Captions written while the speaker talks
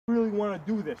want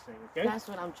to do this thing, okay? That's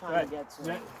what I'm trying to get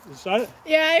to. You started?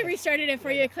 Yeah, I restarted it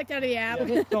for you. I clicked out of the app.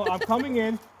 Yeah. So I'm coming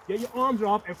in, get your arms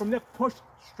up, and from there, push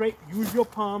straight, use your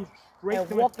palms straight.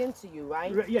 And walk into you,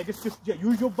 right? Yeah, just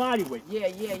use your body weight. Yeah,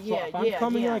 So if I'm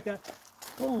coming in like that,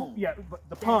 boom. yeah, but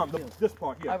the palm, this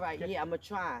part here. All right, yeah, I'm going to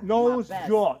try. Nose,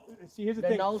 jaw. See, here's the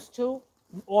thing. The nose too?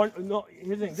 Or no,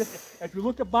 here's the thing. If you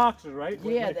look at boxers, right?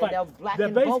 Yeah, they're black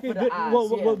both of the eyes.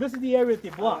 Well, this is the area that they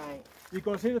block. Right.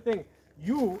 Because here's the thing.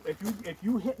 If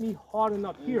you hit me hard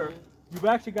enough here, you've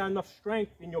actually got enough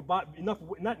strength in your body, enough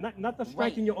not the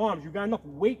strength in your arms. You got enough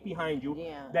weight behind you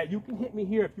that you can hit me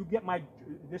here. If you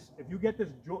get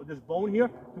this bone here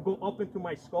to go up into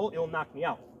my skull, it'll knock me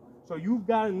out. So you've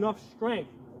got enough strength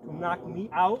to knock me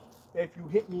out if you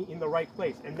hit me in the right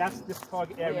place, and that's this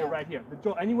target area right here, the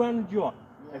jaw, anywhere on the jaw.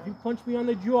 If you punch me on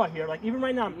the jaw here, like even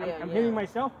right now, I'm hitting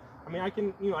myself. I mean, I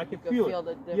can feel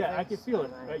it. Yeah, I can feel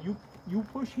it. Right. You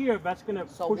push here, that's gonna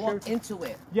push walk into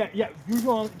it. Yeah, use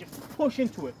your arms, just push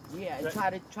into it. Yeah,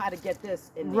 and try to get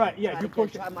this in there. Right. Yeah, you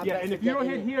push it. Yeah, and if you don't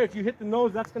hit here, if you hit the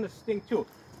nose, that's gonna sting too.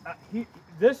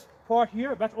 This part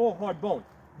here, that's all hard bone.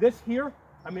 This here,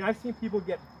 I mean, I've seen people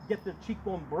get the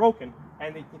cheekbone broken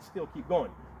and they can still keep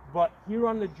going. But here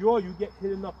on the jaw, you get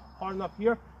hit hard enough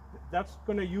here, that's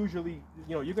gonna usually,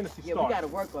 you're gonna see stars. Yeah, we gotta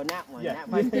work on that one. Yeah. That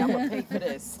right there, I'm gonna pay for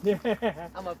this.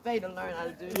 I'm gonna pay to learn how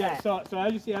to do that. Yeah. So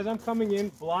as you see, as I'm coming in,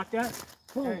 block that.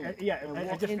 Boom.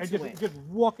 And just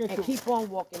walk into it. And keep on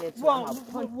walking into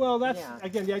it. Well, that's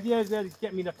again the idea is that it's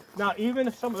get me to now. Even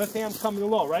if let's say I'm coming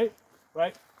low, right?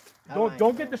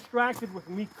 Don't get distracted with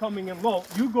me coming in low.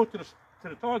 You go to the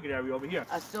target area over here.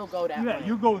 I still go that way. Yeah,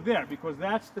 you go there because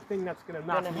that's the thing that's gonna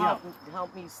knock me out.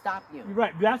 Help me stop you.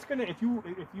 Right. That's gonna if you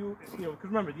because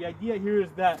remember the idea here is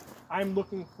that I'm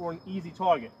looking for an easy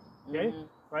target. Okay.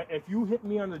 Right. If you hit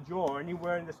me on the jaw or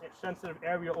anywhere in this sensitive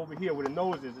area over here where the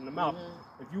nose is in the mouth,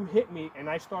 if you hit me and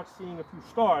I start seeing a few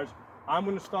stars, I'm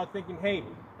gonna start thinking, hey,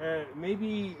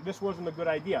 maybe this wasn't a good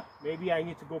idea. Maybe I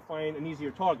need to go find an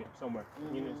easier target somewhere.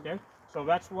 You understand? So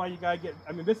that's why you gotta get.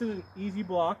 I mean, this is an easy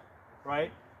block.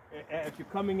 Right? If you're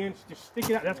coming in, just stick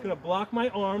it out. That's gonna block my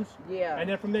arms. Yeah. And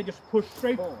then from there, just push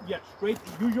straight. Boom. Yeah, straight.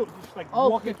 Usual, just like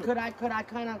walk into. Could I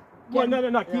kind of? Well,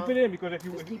 no. Keep it in because if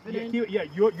you keep it in.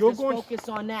 You're just going. Focus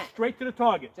on that. Straight to the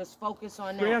target. Just focus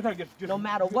on straight that. On target. Just, no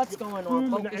matter what's going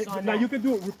on, focus on that. Now you can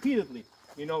do it repeatedly.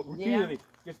 Repeatedly.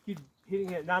 Just keep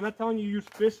hitting it. Now I'm not telling you use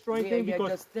fists or anything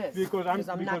because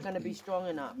I'm not going to be strong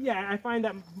enough. Yeah, I find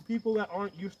that people that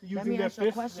aren't used to using their fists.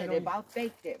 Let me ask you a question. If I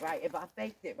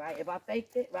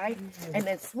faked it, right? And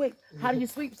then sweep. How do you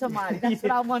sweep somebody? That's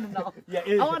what I want to know.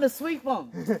 I want to sweep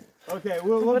them. Okay,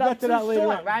 we'll get to that later.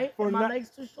 Short, right? Are my legs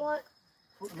too short?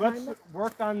 Let's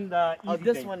work on the easy thing. Oh,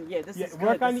 this one, this is good.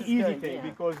 Work on the easy thing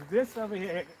because this over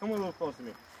here. Come a little closer to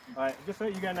me. All right, just so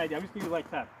you got an idea. I'm just giving you a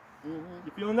light tap.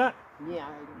 You feeling that? Yeah,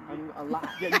 a lot.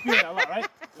 Yeah, you feeling that a lot, right?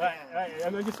 Right.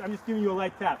 I'm just giving you a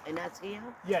light tap. And that's here?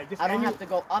 Yeah, I don't have to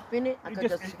go up in it. I could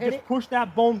just hit it. Just push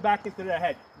that bone back into their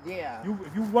head. Yeah.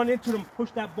 If you run into them, push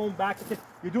that bone back.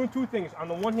 You're doing two things. On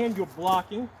the one hand, you're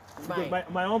blocking. Because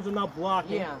my arms are not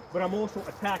blocking. But I'm also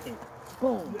attacking.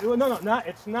 Boom. No,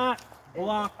 it's not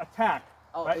block attack.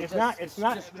 Oh, right? It's not.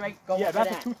 Just straight go for that's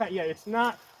that. a two-type. Yeah, it's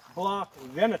not block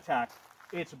then attack.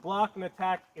 It's block and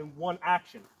attack in one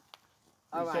action.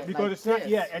 All right, because like it's not,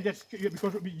 this. and just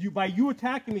because by you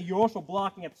attacking me, you're also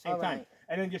blocking at the same time,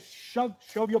 and then just shove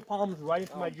your palms right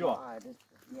into my jaw. God.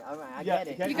 Yeah, all right, I get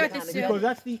it. You got this because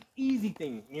that's the easy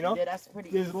thing, Yeah, that's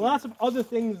pretty There's easy. lots of other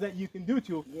things that you can do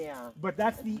too. Yeah. But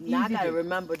that's the easy Now I gotta thing.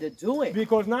 remember to do it.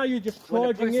 Because now you're just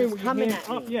charging in with your hands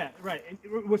up. Me. Yeah, right.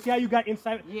 We'll see how you got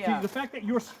inside. Yeah. See, the fact that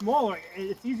you're smaller,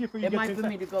 it's easier for you to get inside. It might for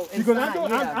me to go inside.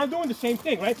 Because I'm doing the same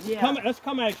thing, right? Yeah. Let's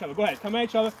come at each other. Go ahead, come at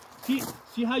each other.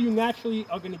 See how you naturally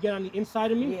are going to get on the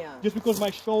inside of me? Yeah. Just because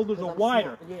my shoulders are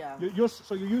wider. Yeah.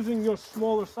 So you're using your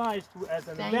smaller size as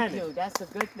an advantage. Thank you. That's a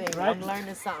good thing. Right? I'm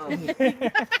learning something.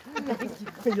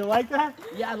 You like that?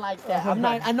 Yeah, I like that.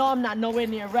 I know I'm not nowhere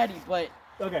near ready, but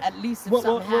at least if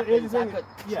something happens, I could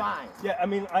try. Yeah, I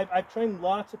mean, I've trained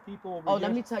lots of people over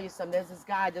let me tell you something. There's this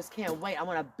guy I just can't wait. I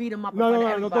want to beat him up in front of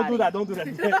everybody. No, don't do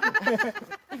that.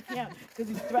 Yeah, because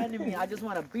he's threatening me. I just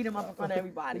want to beat him up in front of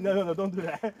everybody. No, don't do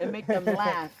that. And make them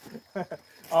laugh.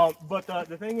 But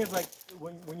the thing is, like,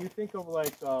 when you think of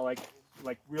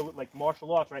real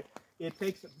martial arts, right? It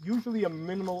takes usually a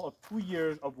minimum of 2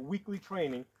 years of weekly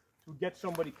training to get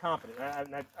somebody competent.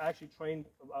 And I've actually trained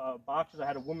boxers. I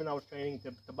had a woman I was training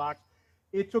to box.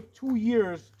 It took 2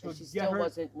 years to and she get still her.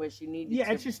 Wasn't where she needed. Yeah,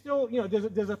 to. and she's still,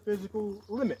 there's a physical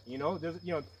limit. There's,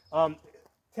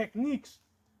 techniques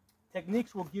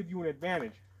will give you an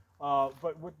advantage.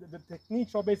 But the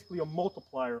techniques are basically a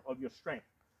multiplier of your strength.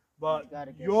 But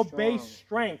your base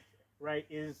strength, right,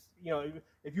 is, you know,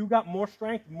 if you got more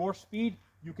strength, more speed,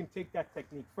 you can take that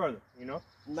technique further, you know?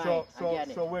 Right,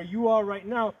 So where you are right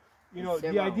now, you know,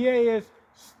 the idea is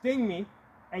sting me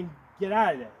and get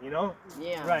out of there, you know?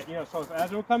 Yeah. Right, you know, so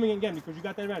as we're coming in again, because you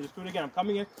got that advantage, just do it again. I'm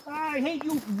coming in, I hate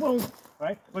you, boom,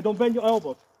 right? But don't bend your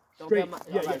elbows. Straight,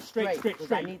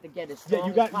 straight. I need to get as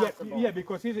strong as possible. Yeah,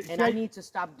 because here's and I need to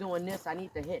stop doing this. I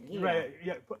need to hit here. Right,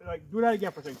 yeah, like do that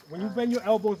again for a second. When you bend your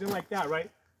elbows in like that,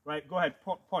 right? Right, go ahead,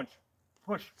 punch,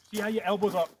 push. See how your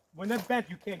elbows are, when they're bent,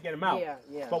 you can't get them out. Yeah,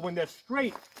 yeah. But when they're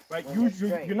straight, right,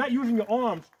 you're not using your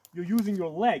arms, you're using your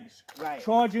legs. Right.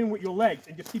 Charge in with your legs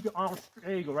and just keep your arms straight.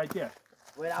 There you go, right there.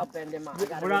 Without bending my, I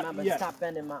gotta remember to stop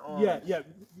bending my arms. Yeah,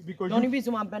 because the only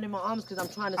reason why I'm bending my arms because I'm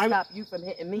trying to stop you from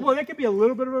hitting me. Well, there could be a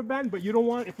little bit of a bend, but you don't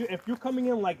want if you're coming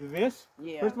in like this.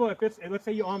 Yeah. First of all, if it's let's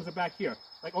say your arms are back here,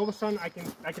 like all of a sudden I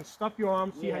can stuff your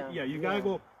arms. See how, you gotta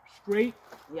go straight.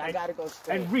 Yeah, I gotta go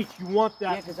straight. And reach. You want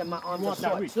that. Yeah, because my arms are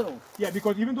short too. Yeah,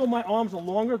 because even though my arms are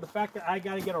longer, the fact that I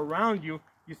gotta get around you.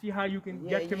 You see how you can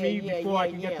get to me before I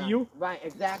can get to you? Right,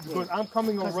 exactly. Because I'm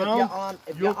coming around.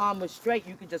 If your arm was straight,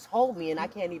 you could just hold me and I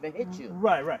can't even hit you.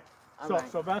 Right.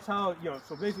 So that's how, you know,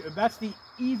 so basically that's the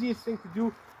easiest thing to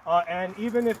do. And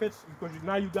even if it's, because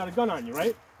now you got a gun on you,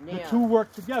 right? Yeah. The two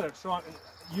work together. So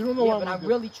you don't know what I'm I'm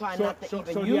really trying not to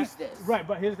even use this. Right,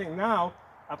 but here's the thing. Now,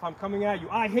 if I'm coming at you,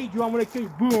 I hate you, I'm going to kill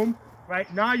you, boom. Right,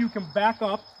 now you can back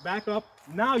up.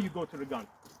 Now you go to the gun.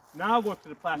 Now go to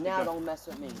the plastic gun. Don't mess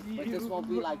with me. But this won't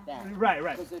be like that. Right.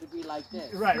 Because it'll be like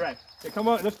this. Right. Okay, come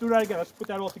on, let's do that again. Let's put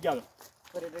that all together.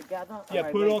 Put it together? Yeah,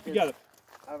 put it all together.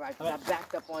 All right, because I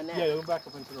backed up on that. Yeah, you'll back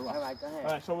up into the rock. All right, go ahead.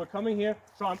 All right, so we're coming here.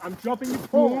 So I'm jumping you,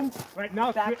 boom. Right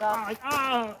now, back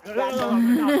up.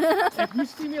 If you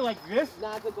see me like this,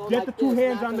 get the two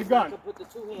hands on the gun. Put the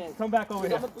two hands. Come back over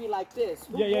here. I'm going to be like this.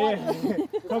 Yeah.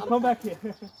 Come back here.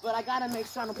 But I got to make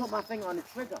sure I don't put my finger on the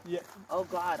trigger. Yeah. Oh,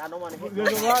 God, I don't want to hit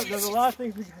There's a lot of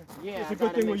things. Yeah, it's a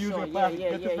good thing we're using a plastic.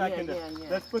 Get this back in there. Yeah.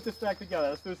 Let's put this back together.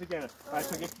 Let's do this again. All right,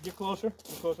 so get closer.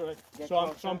 Right?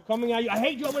 So I'm coming at you. I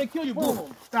hate you. I'm going to kill you. Boom.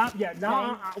 Stop. Yeah,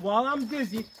 now while I'm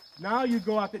busy, now you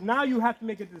go out there. Now you have to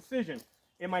make a decision.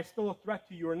 Am I still a threat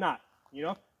to you or not? You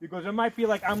know? Because it might be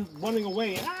like I'm running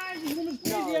away. This woman's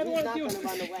crazy. I don't want to kill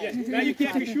you. Yeah, now you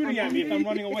can't be shooting at me if I'm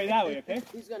running away that way, okay?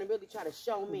 He's going to really try to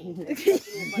show me.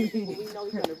 Especially in front of people we know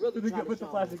he's going to really try to put the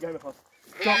plastic gun on.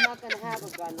 But I'm not going to have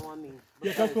a gun on me.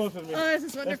 Yeah, come closer to me. Oh, this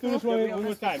is wonderful. Let's do this one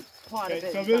more time. Okay,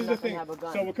 so this is the thing.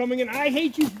 So we're coming in. I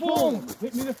hate you. Boom.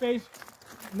 Hit me in the face.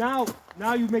 Now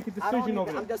you make a decision over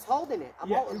there. I'm just holding it.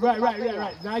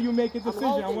 Right. Now you make a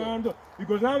decision on what I'm doing.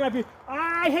 Because now I might be,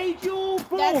 I hate you,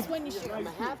 boom! That's when you shoot. I'm going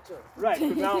to have to. Right,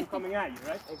 because now I'm coming at you,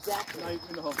 right? Exactly. Now you're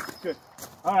in the hole. Good.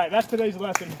 All right, that's today's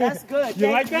lesson. That's good.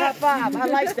 You like that? High five. I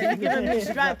like that. You're giving me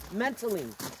strength mentally.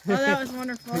 Oh, that was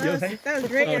wonderful. That was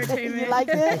great entertainment. You like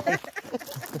it?